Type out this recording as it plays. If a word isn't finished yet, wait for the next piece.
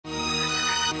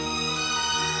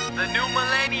The new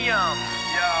millennium.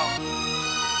 Yo.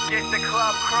 Get the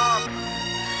club crump.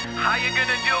 How you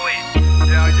gonna do it?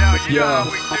 Yo, you know how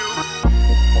we do.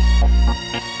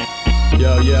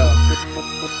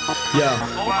 Yo.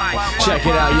 Check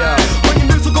it out, yo. Bringing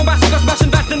musical massacre,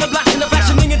 smashing fast in the blast in the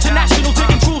fashioning international,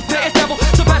 taking truth to its devil.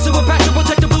 Surpassing with passion,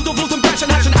 protect the blues of rules and passion,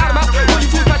 hashing out of mouth. When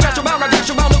you fools bash out your mouth, I dash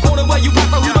around the corner where you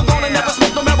pass. Who don't gonna never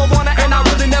smoke no marijuana, and I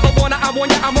really never wanna. I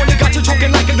want ya, I'm on ya, got you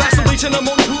choking like a glass of bleach and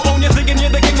ammonia. Who own ya? Thinking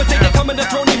you're the king, but take that coming to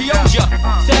throne you, he owns ya.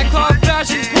 Sackcloth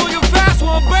fashions, pull your fast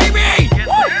one, baby.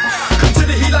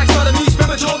 Consider he like sodomy,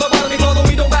 spiritual, the bottom me, follow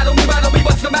me, don't battle me,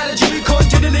 what's the matter, G?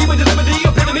 Continually with deliver the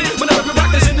epitome. Whenever you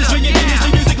rock this industry, you're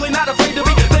geniusly musically not afraid to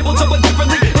be labeled somewhat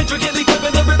differently, intricately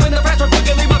flipping the ripping the faster,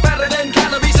 quickly, but better than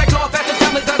calories. Sackcloth fashion,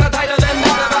 talent, tighter than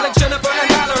Alex, Jennifer, and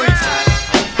Valerie.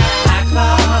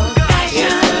 Sackcloth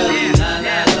fashion, none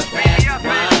of the past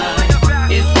one.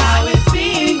 It's how it's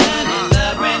being done in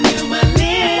the brand new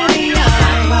millennium.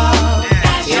 Sackcloth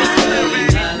fashion,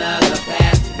 none of the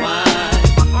past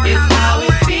one. It's how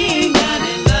it's being done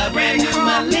in the brand new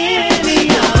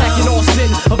millennium. Packing all sin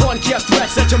of unkept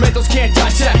threats that your mentals can't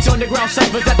dissect. Underground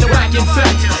ciphers that the whack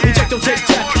infect. Inject those hit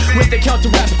tech with the counter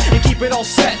rap and keep it all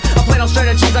set. I plan on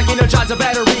strategies like energizer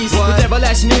batteries with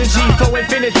everlasting energy for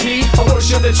infinity. I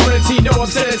worship the Trinity, no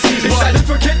obscenities. It's that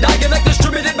intricate dialect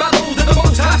distributed by those that the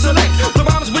most high select. The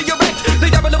rhymes we erect, they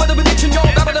dabble about the benediction.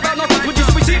 Y'all babble about nothing when you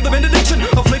receive the benediction.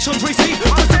 Afflictions receive,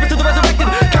 first to the resurrected.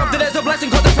 Counted as a blessing,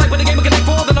 cause it's like when the game of connect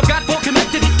for, then I've got four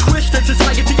connected. Twisted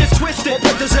society is twisted.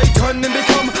 What does they turn and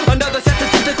become another set of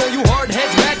tentacle? You hard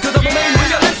heads mad cause I'm a main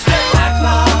realistic.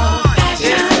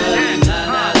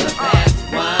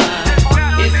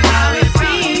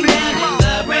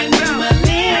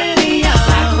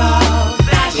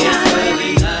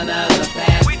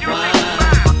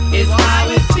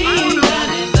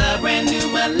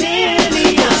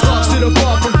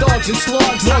 And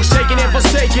slugs, lungs taken and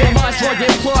forsaken, minds plugged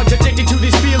and plugged, addicted to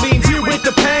these feelings, here with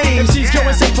the pain. MC's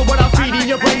going safe for what I'm feeding,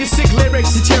 your brain is sick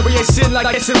lyrics, deteriorate sin like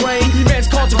ice and rain. Immense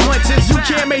consequences you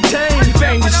can't maintain, you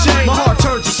fame to shame. My heart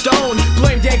turns to stone,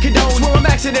 blamed and condoned, where I'm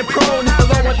accident prone.